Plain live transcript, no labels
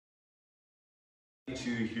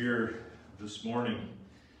To you here this morning,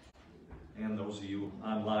 and those of you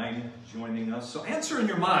online joining us. So answer in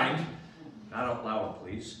your mind, not out loud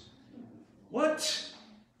please, what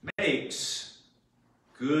makes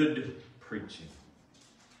good preaching?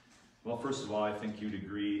 Well, first of all, I think you'd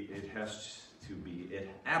agree it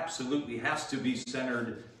absolutely has to be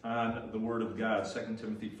centered on the Word of God. 2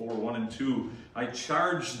 Timothy 4, 1 and 2. I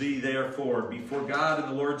charge thee therefore before God and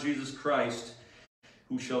the Lord Jesus Christ,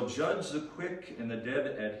 who shall judge the quick and the dead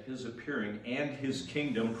at his appearing and his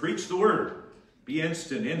kingdom. Preach the word. Be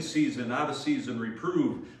instant, in season, out of season,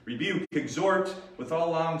 reprove, rebuke, exhort with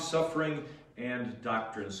all long suffering and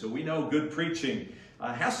doctrine. So we know good preaching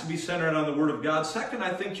has to be centered on the Word of God. Second, I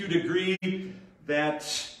think you'd agree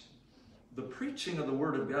that the preaching of the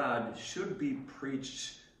Word of God should be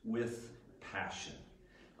preached with passion.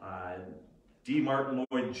 D. Martin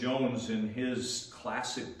Lloyd-Jones, in his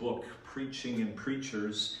classic book, Preaching and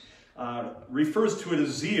Preachers, refers to it as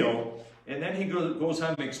zeal, and then he goes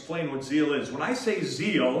on to explain what zeal is. When I say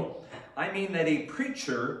zeal, I mean that a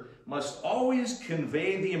preacher must always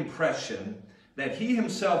convey the impression that he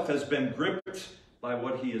himself has been gripped by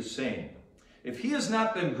what he is saying. If he has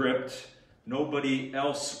not been gripped, nobody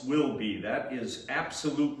else will be. That is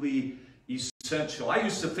absolutely essential. I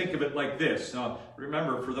used to think of it like this. Now,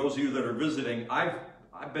 remember, for those of you that are visiting,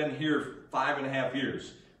 I've been here 5.5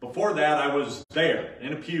 years. Before that, I was there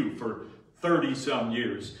in a pew for 30-some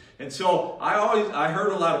years. And so I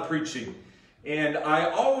heard a lot of preaching. And I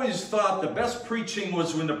always thought the best preaching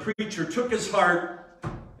was when the preacher took his heart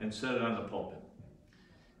and set it on the pulpit.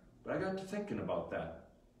 But I got to thinking about that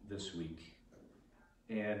this week.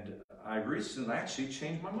 And I recently actually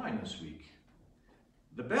changed my mind this week.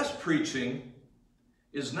 The best preaching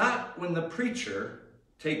is not when the preacher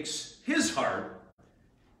takes his heart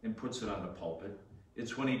and puts it on the pulpit.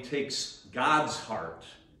 It's when he takes God's heart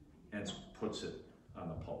and puts it on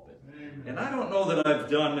the pulpit. Amen. And I don't know that I've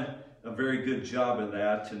done a very good job of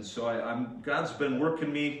that. And so God's been working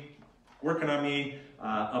on me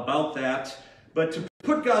about that. But to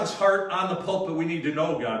put God's heart on the pulpit, we need to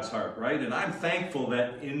know God's heart, right? And I'm thankful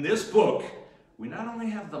that in this book, we not only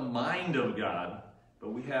have the mind of God,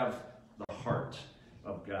 but we have the heart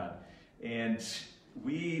of God. And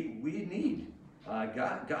we need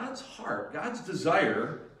God's heart. God's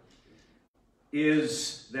desire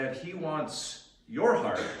is that he wants your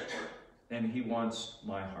heart and he wants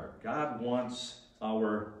my heart. God wants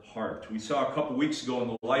our heart. We saw a couple weeks ago in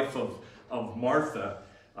the life of Martha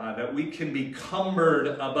that we can be cumbered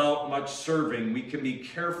about much serving. We can be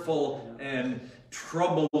careful and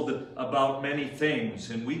troubled about many things.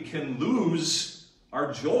 And we can lose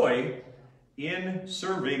our joy in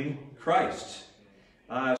serving Christ.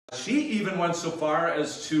 She even went so far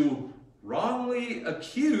as to wrongly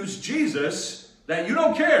accuse Jesus that you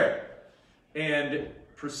don't care, and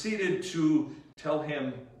proceeded to tell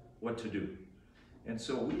him what to do. And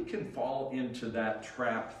so we can fall into that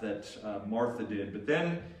trap that Martha did. But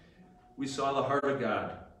then we saw the heart of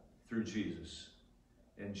God through Jesus.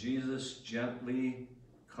 And Jesus gently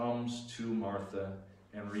comes to Martha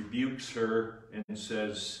and rebukes her and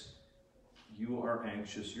says, you are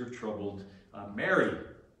anxious, you're troubled. Mary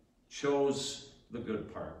chose the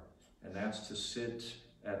good part, and that's to sit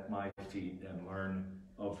at my feet and learn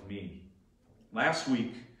of me. Last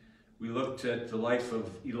week, we looked at the life of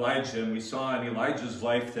Elijah, and we saw in Elijah's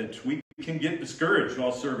life that we can get discouraged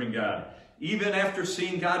while serving God. Even after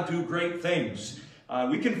seeing God do great things,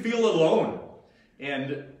 we can feel alone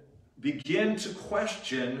and begin to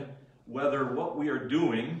question whether what we are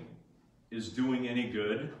doing is doing any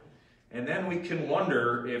good. And then we can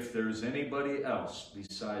wonder if there's anybody else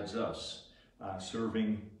besides us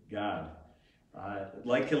serving God.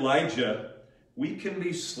 Like Elijah, we can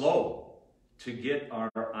be slow to get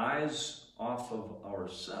our eyes off of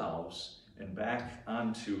ourselves and back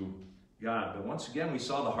onto God. But once again, we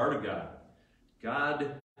saw the heart of God.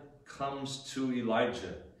 God comes to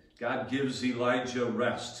Elijah. God gives Elijah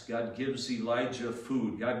rest. God gives Elijah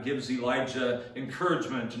food. God gives Elijah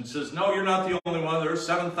encouragement and says, no, you're not the only one. There are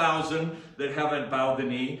 7,000 that haven't bowed the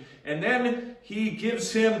knee. And then he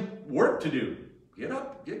gives him work to do. Get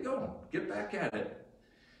up, get going, get back at it.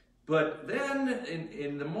 But then,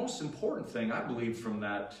 in the most important thing, I believe, from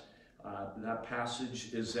that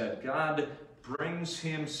passage is that God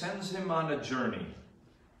sends him on a journey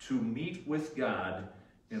to meet with God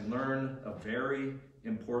and learn a very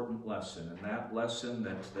important lesson. And that lesson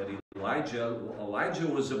that Elijah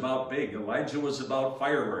was about big. Elijah was about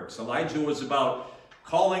fireworks. Elijah was about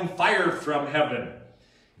calling fire from heaven.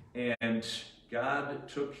 And God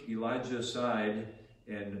took Elijah aside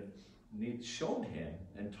and showed him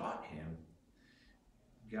and taught him,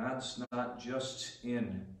 God's not just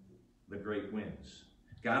in the great winds.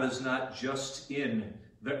 God is not just in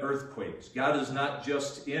the earthquakes. God is not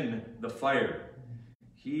just in the fire.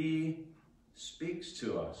 He speaks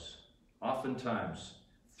to us oftentimes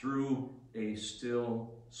through a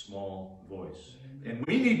still, small voice. And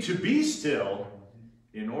we need to be still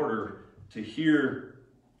in order to hear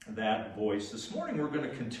that voice. This morning we're going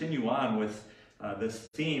to continue on with this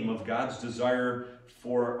theme of God's desire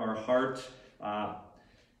for our heart.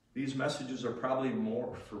 These messages are probably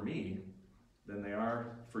more for me than they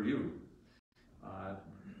are for you.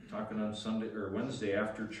 Talking on Sunday or Wednesday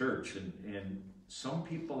after church, and some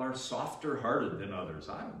people are softer hearted than others.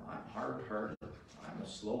 I'm hard hearted. I'm a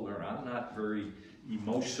slow learner. I'm not very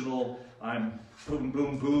emotional. I'm boom,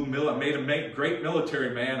 boom, boom. I made a great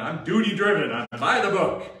military man. I'm duty driven. I'm by the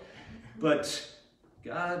book. But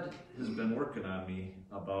God has been working on me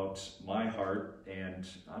about my heart, and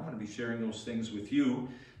I'm going to be sharing those things with you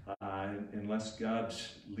unless God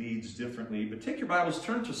leads differently. But take your Bibles,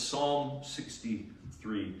 turn to Psalm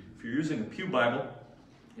 63. If you're using a Pew Bible,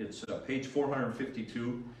 it's page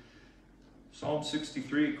 452. Psalm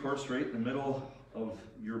 63, of course, right in the middle of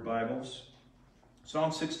your Bibles.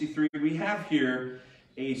 Psalm 63, we have here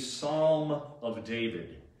a Psalm of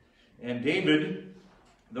David. And David,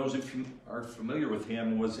 those of you who are familiar with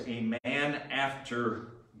him, was a man after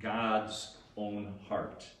God's own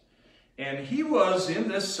heart. And he was, in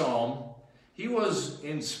this psalm, he was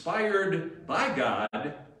inspired by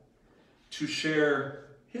God to share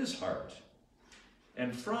his heart.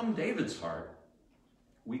 And from David's heart,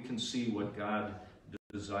 we can see what God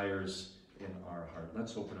desires in our heart.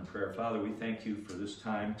 Let's open in prayer. Father, we thank you for this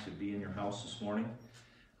time to be in your house this morning.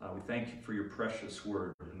 We thank you for your precious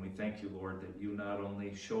word. And we thank you, Lord, that you not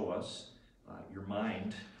only show us your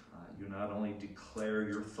mind, you not only declare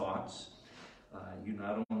your thoughts, you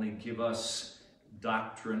not only give us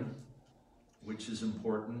doctrine, which is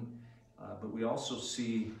important, but we also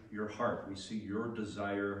see your heart. We see your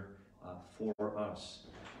desire for us.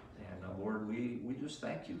 And Lord, we just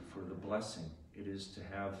thank you for the blessing it is to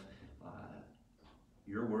have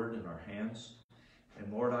your word in our hands.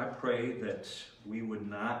 And Lord, I pray that we would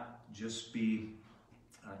not just be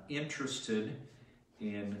interested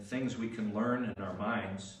in things we can learn in our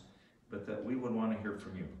minds, but that we would want to hear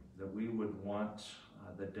from you, that we would want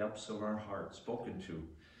the depths of our heart spoken to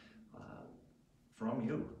from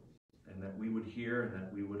you, and that we would hear and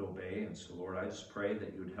that we would obey. And so, Lord, I just pray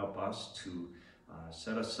that you would help us to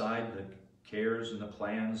set aside the cares and the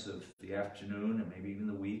plans of the afternoon and maybe even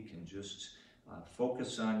the week and just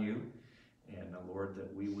focus on you. And Lord,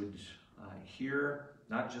 that we would hear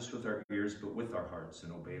not just with our ears, but with our hearts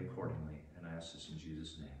and obey accordingly. And I ask this in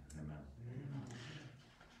Jesus' name. Amen.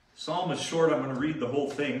 Psalm is short. I'm going to read the whole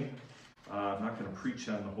thing. I'm not going to preach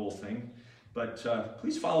on the whole thing. But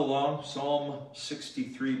please follow along. Psalm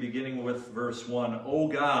 63, beginning with verse 1. O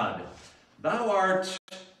God, thou art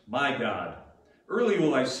my God. Early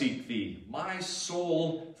will I seek thee. My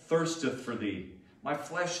soul thirsteth for thee. My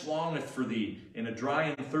flesh longeth for thee in a dry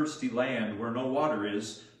and thirsty land where no water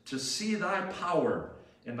is, to see thy power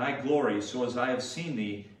and thy glory, so as I have seen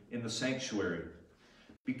thee in the sanctuary.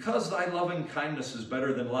 Because thy loving kindness is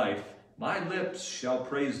better than life, my lips shall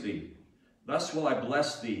praise thee. Thus will I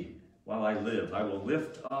bless thee while I live. I will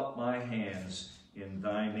lift up my hands in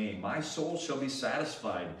thy name. My soul shall be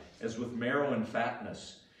satisfied as with marrow and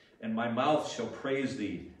fatness, and my mouth shall praise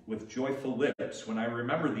thee with joyful lips when I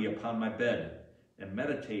remember thee upon my bed and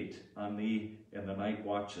meditate on thee in the night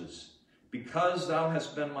watches. Because thou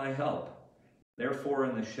hast been my help, therefore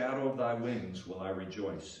in the shadow of thy wings will I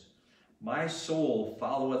rejoice. My soul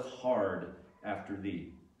followeth hard after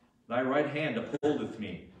thee. Thy right hand upholdeth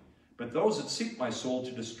me. But those that seek my soul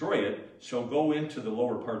to destroy it shall go into the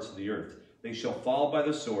lower parts of the earth. They shall fall by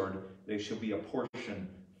the sword. They shall be a portion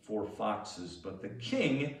for foxes. But the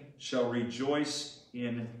king shall rejoice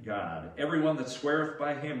in God. Everyone that sweareth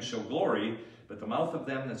by him shall glory, but the mouth of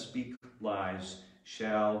them that speak lies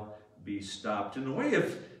shall be stopped. In the way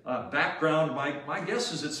of background, my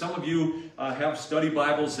guess is that some of you have study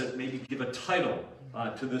Bibles that maybe give a title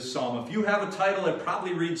to this psalm. If you have a title, it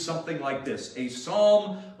probably reads something like this: A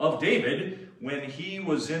Psalm of David when he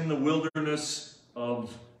was in the wilderness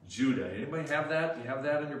of Judah. Anybody have that? You have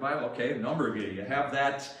that in your Bible? Okay, a number of you have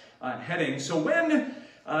that heading. So when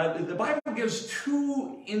the Bible gives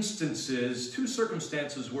two instances, two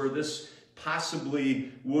circumstances where this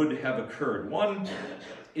possibly would have occurred. One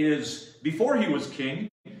is before he was king,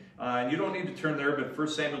 and you don't need to turn there, but 1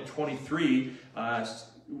 Samuel 23,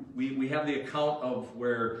 we have the account of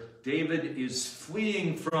where David is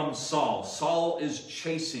fleeing from Saul. Saul is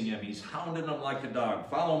chasing him. He's hounding him like a dog.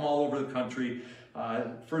 Follow him all over the country.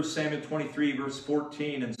 1 Samuel 23, verse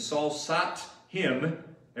 14, and Saul sought him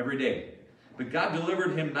every day, but God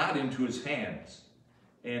delivered him not into his hands.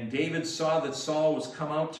 And David saw that Saul was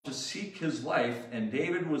come out to seek his life, and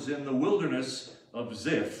David was in the wilderness of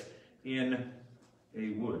Ziph in a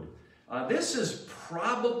wood. This is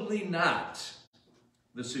probably not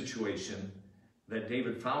the situation that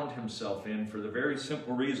David found himself in, for the very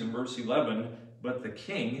simple reason, verse 11, but the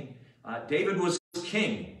king, David was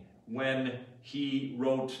king when he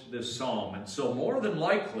wrote this psalm. And so more than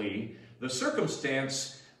likely, the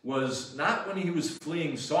circumstance was not when he was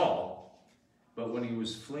fleeing Saul, but when he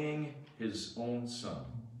was fleeing his own son.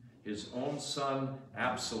 His own son,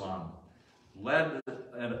 Absalom, led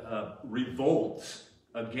a revolt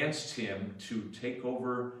against him to take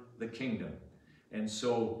over the kingdom. And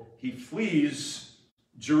so he flees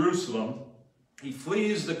Jerusalem. He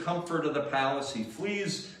flees the comfort of the palace. He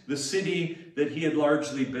flees the city that he had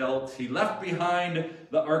largely built. He left behind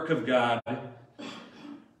the ark of God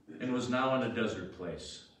and was now in a desert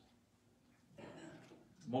place.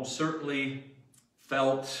 Most certainly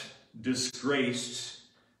felt disgraced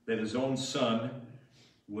that his own son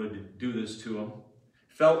would do this to him.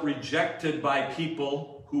 Felt rejected by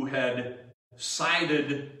people who had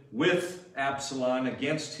sided with Absalom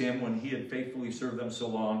against him when he had faithfully served them so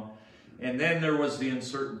long. And then there was the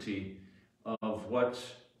uncertainty of what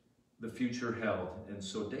the future held. And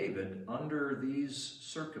so David, under these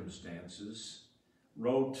circumstances,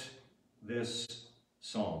 wrote this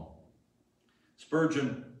psalm.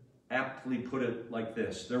 Spurgeon aptly put it like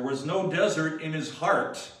this: there was no desert in his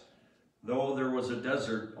heart, though there was a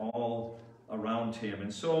desert all around him.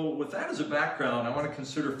 And so with that as a background, I want to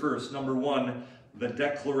consider first, number one, the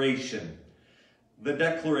declaration. The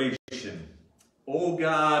declaration. O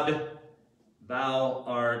God, thou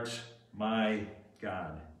art my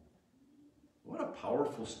God. What a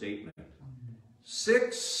powerful statement.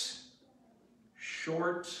 6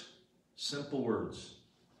 short, simple words.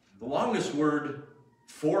 The longest word,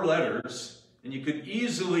 4 letters, and you could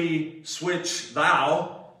easily switch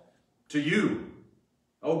thou to you.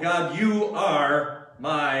 Oh God, you are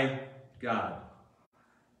my God.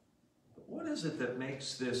 But what is it that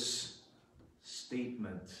makes this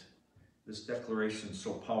statement, this declaration,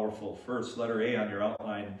 so powerful? First, letter A on your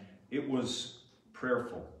outline, it was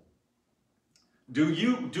prayerful. Do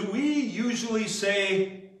we usually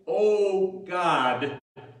say, oh God,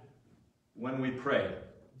 when we pray?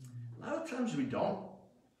 A lot of times we don't.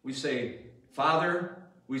 We say, Father.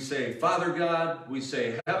 We say, Father God. We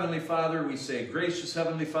say, Heavenly Father. We say, Gracious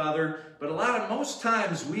Heavenly Father. But most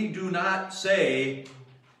times we do not say,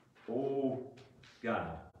 oh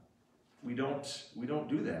God. We don't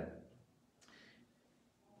do that.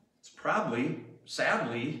 It's probably,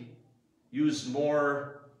 sadly, used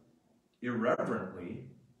more irreverently.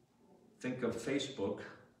 Think of Facebook,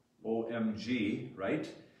 OMG, right?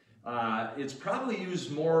 It's probably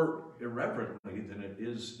used more irreverently than it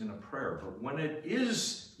is in a prayer. But when it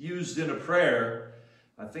is used in a prayer,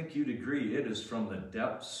 I think you'd agree it is from the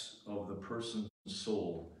depths of the person's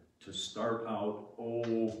soul to start out,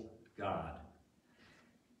 oh God.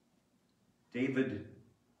 David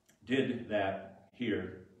did that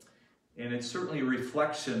here. And it's certainly a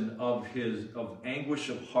reflection of anguish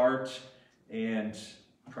of heart and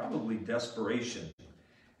probably desperation.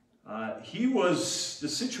 The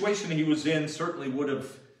situation he was in certainly would have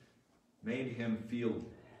made him feel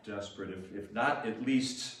desperate, if not at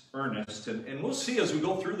least earnest. And we'll see as we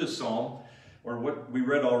go through this psalm, or what we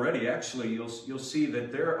read already, actually, you'll see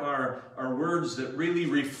that there are words that really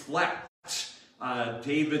reflect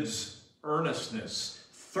David's earnestness.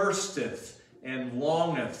 Thirsteth and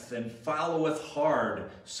longeth and followeth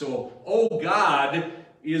hard. So, oh God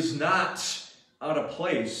is not out of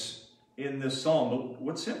place in this psalm. But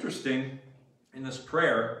what's interesting in this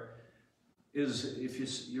prayer is,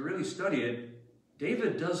 if you really study it,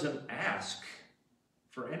 David doesn't ask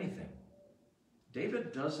for anything.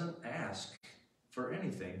 David doesn't ask for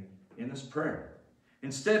anything in this prayer.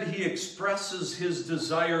 Instead, he expresses his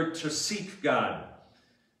desire to seek God.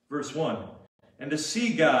 Verse 1. And to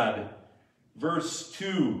see God. Verse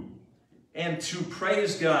 2. And to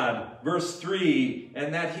praise God. Verse 3.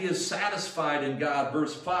 And that he is satisfied in God.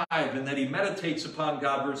 Verse 5. And that he meditates upon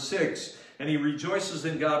God. Verse 6. And he rejoices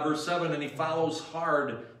in God. Verse 7. And he follows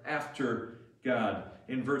hard after God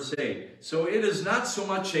in verse 8. So it is not so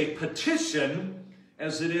much a petition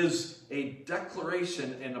as it is a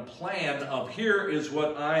declaration and a plan of, here is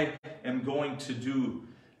what I am going to do,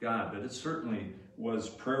 God. But it certainly was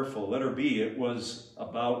prayerful. Letter B, it was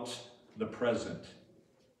about the present.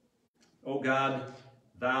 Oh God,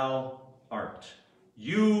 thou art.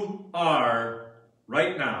 You are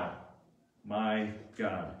right now my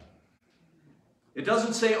God. It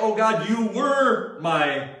doesn't say, oh God, you were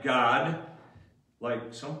my God,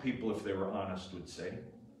 like some people, if they were honest, would say.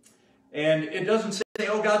 And it doesn't say,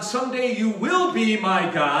 oh God, someday you will be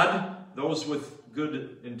my God, those with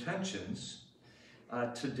good intentions.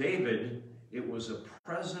 To David, it was a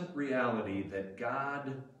present reality that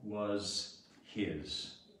God was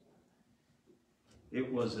his.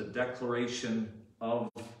 It was a declaration of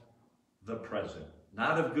the present.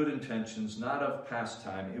 Not of good intentions, not of past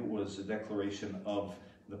time. It was a declaration of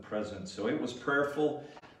the present. So it was prayerful,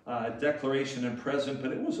 declaration and present,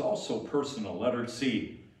 but it was also personal. Letter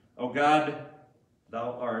C. Oh God,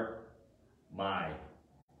 thou art my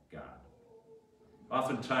God.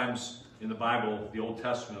 Oftentimes in the Bible, the Old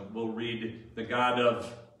Testament, we'll read the God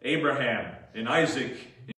of Abraham and Isaac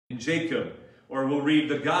and Jacob. Or we'll read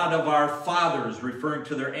the God of our fathers, referring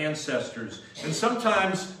to their ancestors. And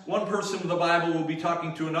sometimes one person in the Bible will be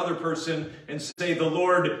talking to another person and say, the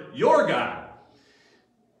Lord your God.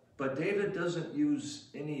 But David doesn't use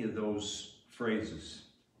any of those phrases.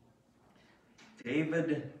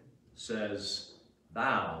 David says,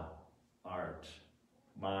 thou art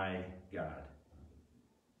my God.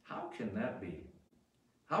 How can that be?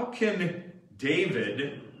 How can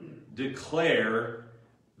David declare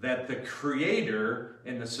that the creator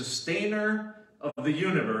and the sustainer of the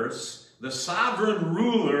universe, the sovereign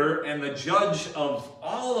ruler and the judge of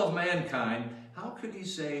all of mankind, how could he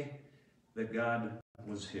say that God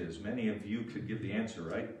was his? Many of you could give the answer,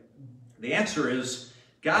 right? The answer is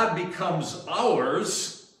God becomes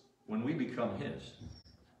ours when we become his.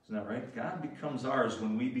 Isn't that right? God becomes ours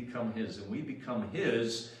when we become his, and we become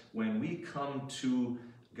his when we come to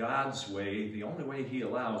God's way, the only way he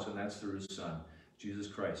allows, and that's through his Son, Jesus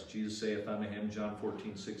Christ. Jesus saith unto him, John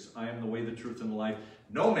 14:6, I am the way, the truth, and the life.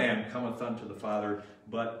 No man cometh unto the Father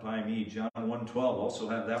but by me. John 1:12, also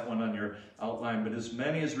have that one on your outline. But as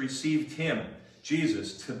many as received him,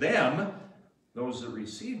 Jesus, to them, those that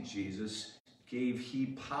received Jesus, gave he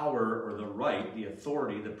power, or the right, the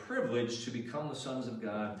authority, the privilege to become the sons of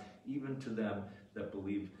God, even to them that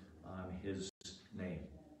believe on his name.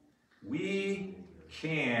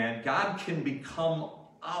 God can become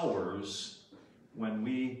ours when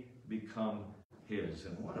we become his.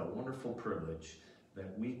 And what a wonderful privilege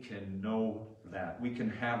that we can know that. We can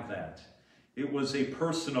have that. It was a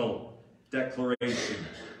personal declaration.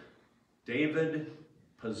 David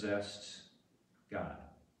possessed God.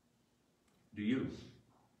 Do you?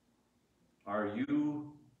 Are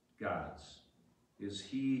you God's? Is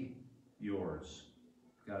he yours?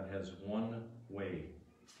 God has one way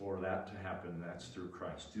for that to happen. That's through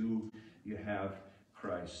Christ. Do you have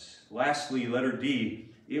Christ? Lastly, letter D,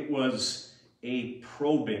 it was a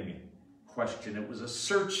probing question. It was a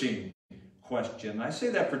searching question. I say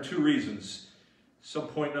that for two reasons. So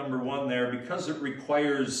point number one there, because it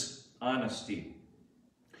requires honesty.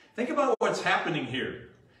 Think about what's happening here.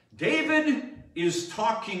 David is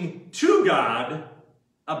talking to God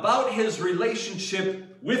about his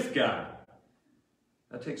relationship with God.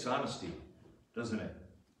 That takes honesty, doesn't it?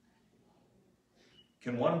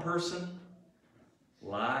 Can one person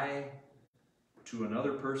lie to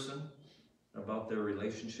another person about their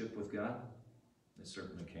relationship with God? They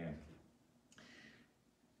certainly can.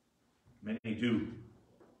 Many do.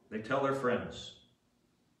 They tell their friends.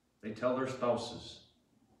 They tell their spouses.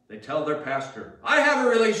 They tell their pastor, I have a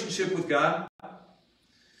relationship with God.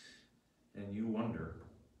 And you wonder.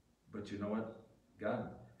 But you know what? God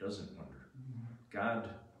doesn't wonder. God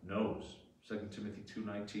knows. 2 Timothy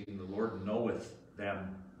 2:19, the Lord knoweth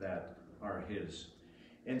them that are his.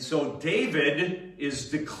 And so David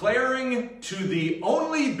is declaring to the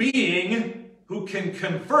only being who can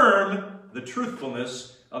confirm the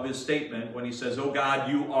truthfulness of his statement when he says, oh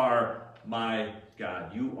God, you are my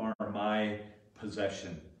God. You are my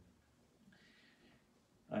possession.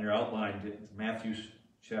 On your outline, Matthew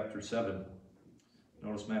chapter 7.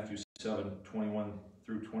 Notice Matthew 7:21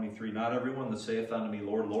 through 23. Not everyone that saith unto me,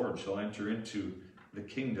 Lord, Lord, shall enter into the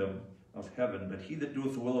kingdom of heaven, but he that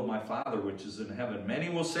doeth the will of my Father which is in heaven. Many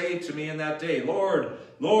will say to me in that day, Lord,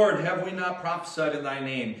 Lord, have we not prophesied in thy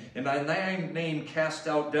name, and in thy name cast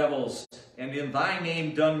out devils, and in thy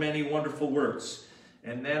name done many wonderful works?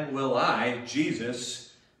 And then will I,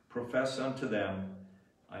 Jesus, profess unto them,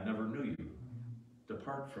 I never knew you.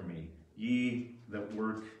 Depart from me, ye that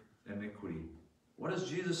work iniquity. What is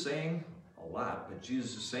Jesus saying? A lot, but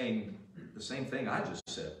Jesus is saying the same thing I just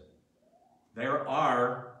said. There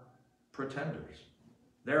are pretenders.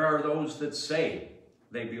 There are those that say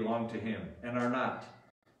they belong to him and are not.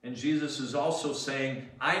 And Jesus is also saying,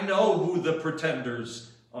 I know who the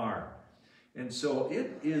pretenders are. And so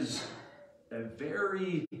it is a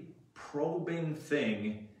very probing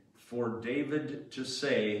thing for David to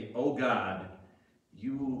say, "Oh God,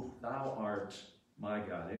 thou art my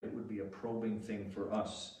God." It would be a probing thing for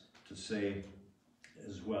us to say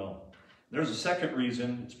as well. There's a second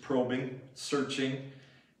reason it's probing, searching,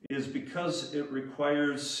 is because it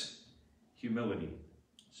requires humility.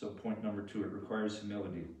 So point number 2, it requires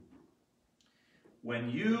humility. When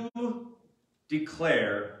you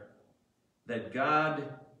declare that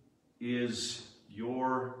God is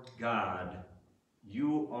your God,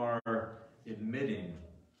 you are admitting,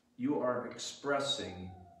 you are expressing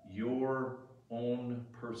your own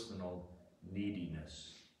personal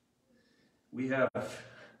neediness. We have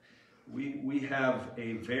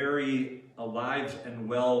a very alive and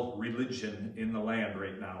well religion in the land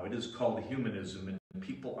right now. It is called humanism, and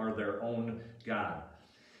people are their own God.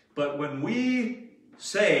 But when we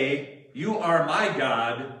say, "You are my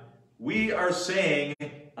God," we are saying,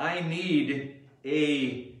 "I need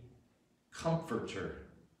a comforter,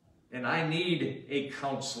 and I need a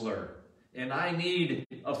counselor, and I need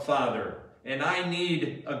a father, and I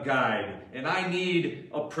need a guide, and I need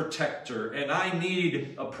a protector, and I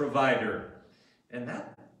need a provider." And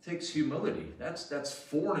that takes humility. That's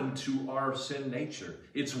foreign to our sin nature.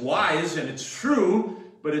 It's wise and it's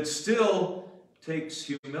true, but it still takes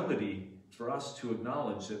humility for us to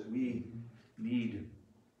acknowledge that we need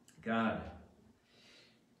God.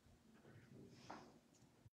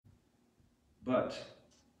 But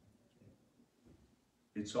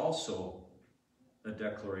it's also a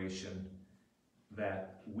declaration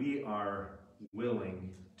that we are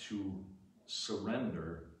willing to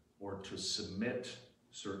surrender or to submit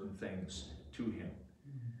certain things to Him.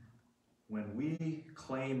 When we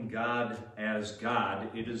claim God as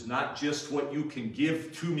God, it is not just what you can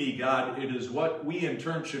give to me, God, it is what we in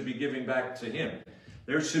turn should be giving back to Him.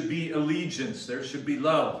 There should be allegiance, there should be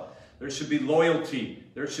love, there should be loyalty,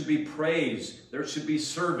 there should be praise, there should be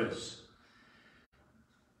service.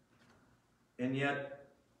 And yet,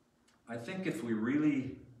 I think if we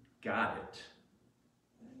really got it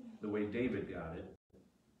the way David got it,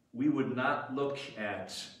 we would not look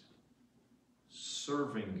at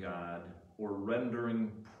serving God or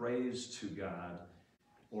rendering praise to God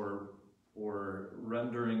or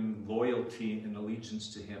rendering loyalty and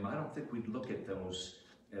allegiance to Him. I don't think we'd look at those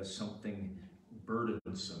as something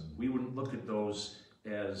burdensome. We wouldn't look at those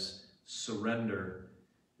as surrender.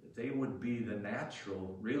 They would be the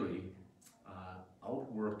natural, really,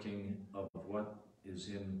 outworking of what is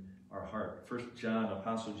in our heart. First John,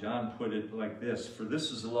 Apostle John put it like this: "For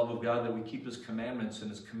this is the love of God, that we keep His commandments,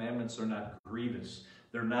 and His commandments are not grievous."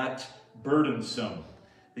 They're not burdensome.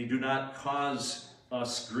 They do not cause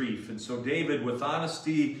us grief. And so David, with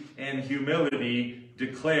honesty and humility,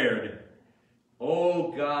 declared,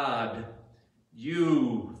 "O God,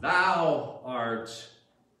 thou art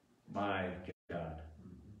my God."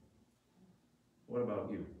 What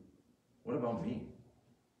about you? What about me?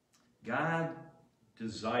 God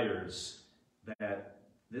desires that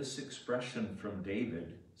this expression from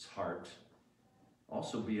David's heart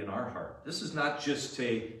also be in our heart. This is not just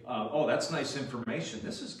oh, that's nice information.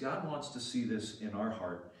 This is, God wants to see this in our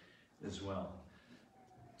heart as well.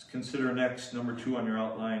 Let's consider next, number 2 on your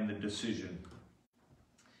outline, the decision.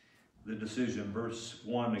 The decision, verse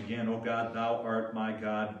 1 again, "O God, thou art my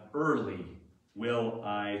God, early will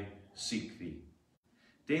I seek thee."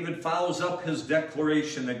 David follows up his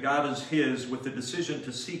declaration that God is his with the decision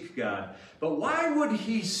to seek God. But why would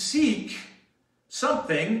he seek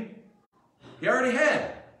something he already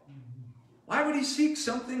had? Why would he seek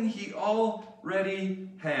something he already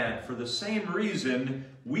had? For the same reason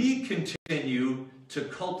we continue to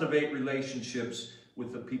cultivate relationships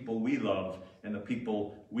with the people we love and the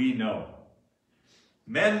people we know.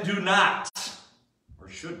 Men do not, or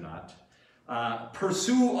should not,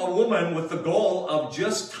 pursue a woman with the goal of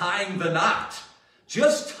just tying the knot.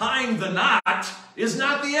 Just tying the knot is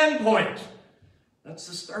not the end point. That's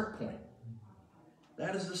the start point.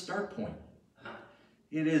 That is the start point.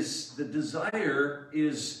 It is, the desire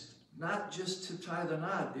is not just to tie the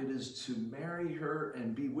knot, it is to marry her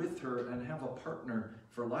and be with her and have a partner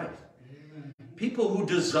for life. Amen. People who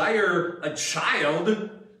desire a child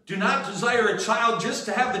do not desire a child just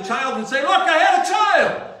to have the child and say, "Look, I had a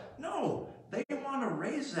child." No, they want to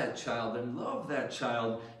raise that child and love that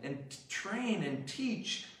child and train and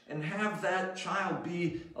teach and have that child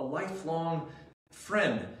be a lifelong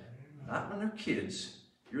friend. Not when they're kids.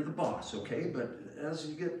 You're the boss, okay? But as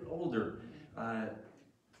you get older,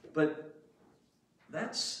 but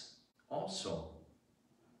that's also,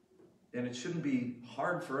 and it shouldn't be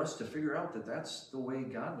hard for us to figure out that that's the way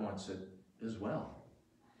God wants it as well.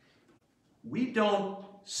 We don't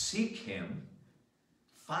seek Him,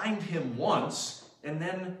 find him once and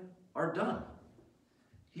then are done.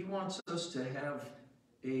 He wants us to have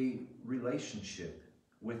a relationship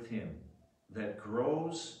with him that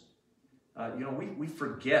grows. We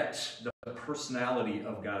forget the personality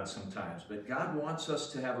of God sometimes, but God wants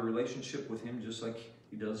us to have a relationship with him just like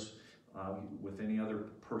he does with any other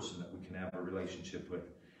person that we can have a relationship with.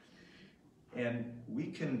 And we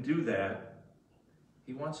can do that.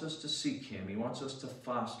 He wants us to seek him. He wants us to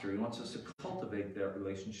foster. He wants us to cultivate that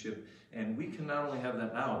relationship. And we can not only have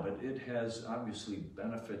that now, but it has obviously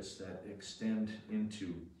benefits that extend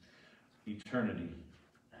into eternity.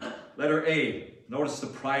 Letter A, notice the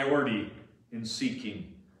priority in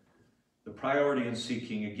seeking. The priority in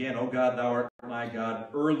seeking. Again, O God, thou art my God,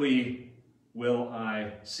 early will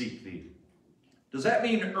I seek thee. Does that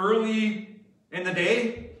mean early in the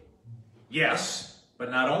day? Yes,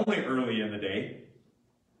 but not only early in the day.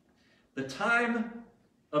 The time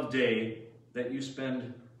of day that you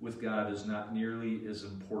spend with God is not nearly as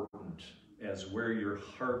important as where your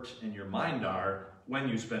heart and your mind are when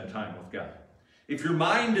you spend time with God. If your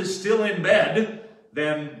mind is still in bed,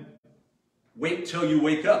 then wait till you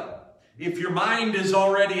wake up. If your mind is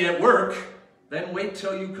already at work, then wait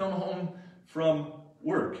till you come home from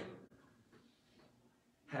work.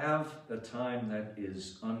 Have a time that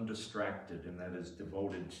is undistracted and that is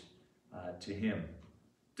devoted to him.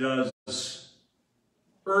 Does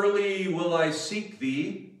early will I seek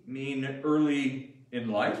thee mean early in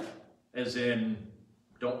life? As in,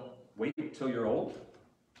 don't wait till you're old?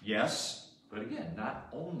 Yes, but again, not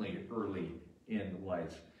only early in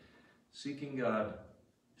life. Seeking God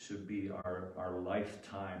should be our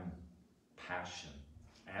lifetime passion.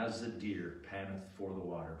 As the deer panteth for the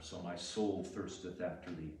water, so my soul thirsteth after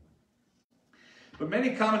thee. But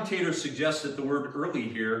many commentators suggest that the word early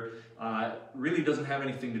here really doesn't have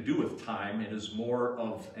anything to do with time. It is more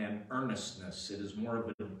of an earnestness. It is more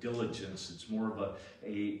of a diligence. It's more of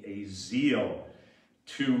a zeal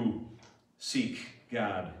to seek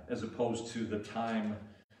God as opposed to the time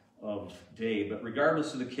of day. But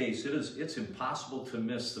regardless of the case, it's impossible to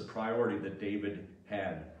miss the priority that David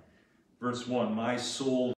had. Verse 1, my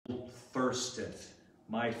soul thirsteth,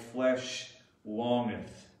 my flesh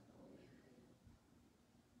longeth.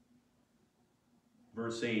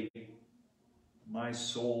 Verse 8, my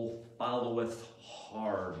soul followeth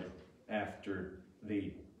hard after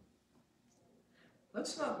thee.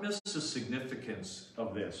 Let's not miss the significance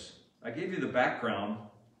of this. I gave you the background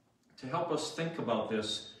to help us think about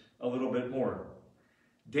this a little bit more.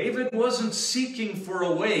 David wasn't seeking for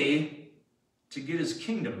a way to get his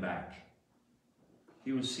kingdom back.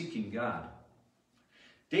 He was seeking God.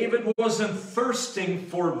 David wasn't thirsting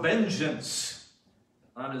for vengeance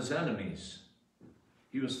on his enemies.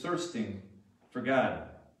 He was thirsting for God.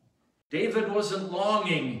 David wasn't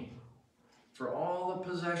longing for all the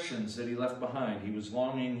possessions that he left behind. He was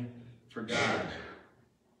longing for God.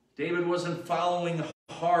 David wasn't following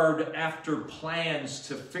hard after plans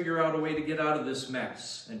to figure out a way to get out of this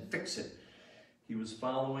mess and fix it. He was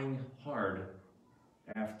following hard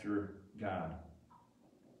after God.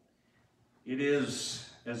 It is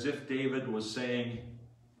as if David was saying,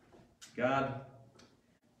 God,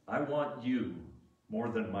 I want you more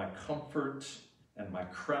than my comfort and my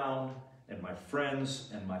crown and my friends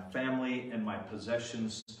and my family and my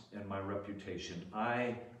possessions and my reputation.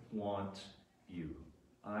 I want you.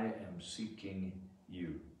 I am seeking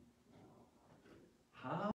you.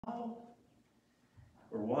 How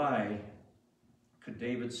or why could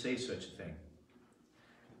David say such a thing?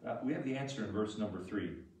 We have the answer in verse number 3.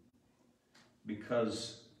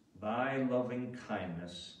 Because thy loving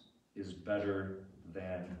kindness is better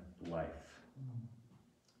than life.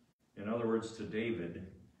 In other words, to David,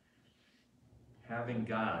 having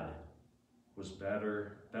God was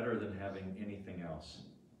better than having anything else.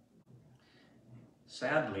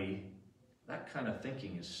 Sadly, that kind of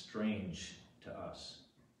thinking is strange to us.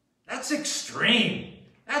 That's extreme.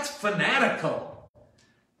 That's fanatical.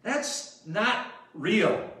 That's not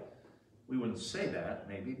real. We wouldn't say that,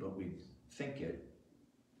 maybe, but we think it.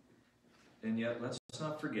 And yet, let's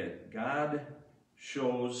not forget, God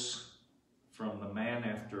shows from the man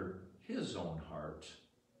after his own heart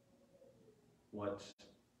what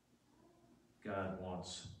God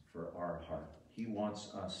wants for our heart. He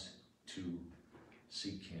wants us to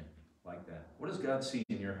seek him like that. What does God see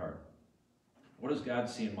in your heart? What does God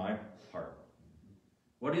see in my heart?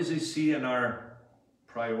 What does he see in our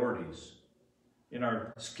priorities, in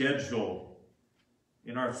our schedule,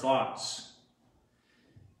 in our thoughts?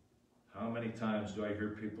 How many times do I hear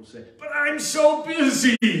people say, but I'm so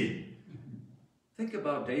busy? Think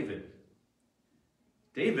about David.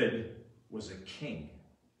 David was a king.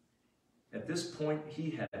 At this point,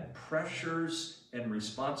 he had pressures and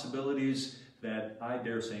responsibilities that I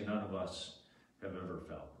dare say none of us have ever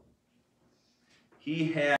felt.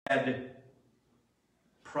 He had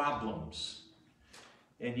problems.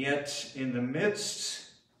 And yet, in the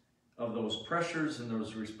midst of those pressures and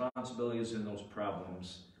those responsibilities and those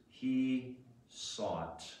problems, he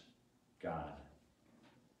sought God.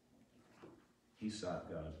 He sought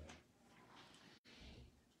God.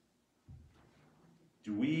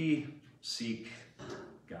 Do we seek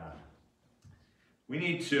God? We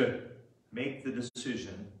need to make the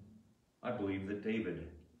decision, I believe, that David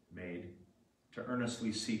made, to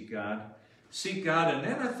earnestly seek God. Seek God, and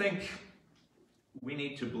then I think we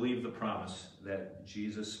need to believe the promise that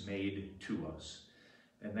Jesus made to us.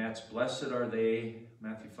 And that's, blessed are they,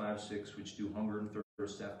 Matthew 5:6, which do hunger and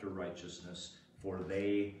thirst after righteousness, for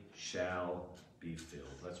they shall be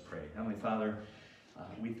filled. Let's pray. Heavenly Father,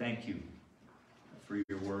 we thank you for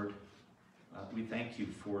your word. We thank you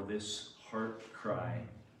for this heart cry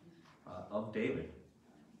of David,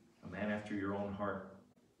 a man after your own heart.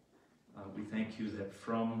 We thank you that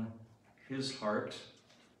from his heart,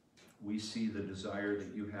 we see the desire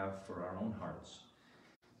that you have for our own hearts.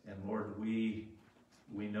 And Lord, we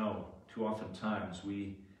know too often times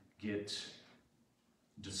we get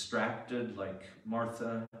distracted like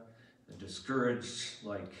Martha, discouraged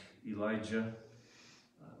like Elijah.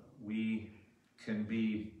 We can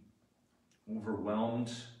be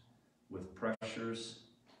overwhelmed with pressures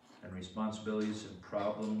and responsibilities and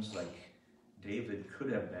problems like David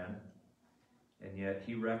could have been. And yet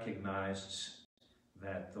he recognized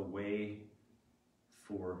that the way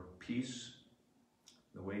for peace,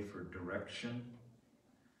 the way for direction,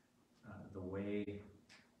 the way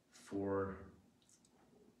for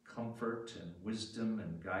comfort and wisdom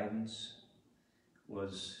and guidance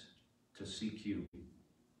was to seek you.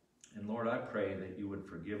 And Lord, I pray that you would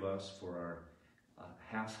forgive us for our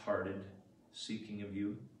half-hearted seeking of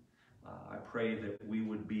you. I pray that we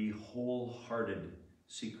would be wholehearted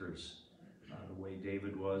seekers, the way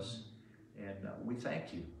David was. And we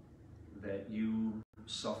thank you that you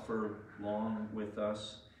suffer long with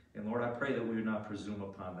us. And Lord, I pray that we would not presume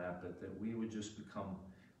upon that, but that we would just become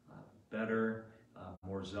better,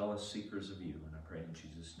 more zealous seekers of you. And I pray in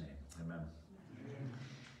Jesus' name. Amen.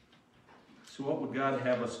 So what would God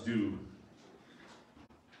have us do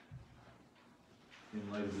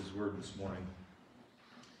in light of his word this morning?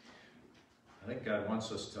 I think God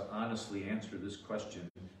wants us to honestly answer this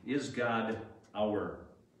question. Is God our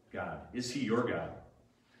God? Is he your God?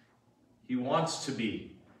 He wants to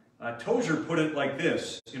be. Tozer put it like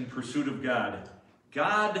this in Pursuit of God: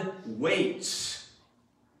 God waits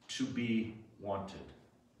to be wanted.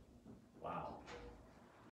 Wow.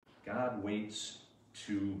 God waits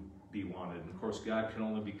to be wanted. And of course, God can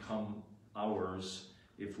only become ours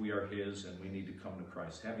if we are his, and we need to come to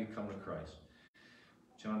Christ. Have you come to Christ?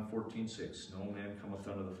 John 14:6, no man cometh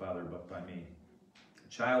unto the Father but by me.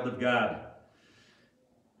 Child of God.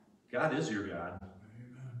 God is your God.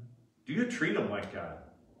 Amen. Do you treat him like God?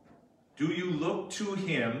 Do you look to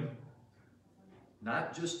him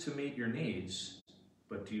not just to meet your needs,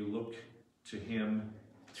 but do you look to him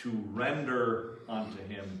to render unto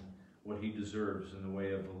him what he deserves in the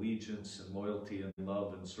way of allegiance and loyalty and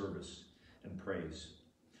love and service and praise?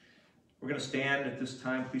 We're going to stand at this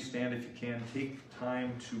time. Please stand if you can. Take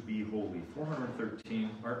time to be holy.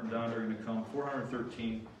 413. Martin and Don are going to come.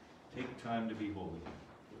 413. Take time to be holy.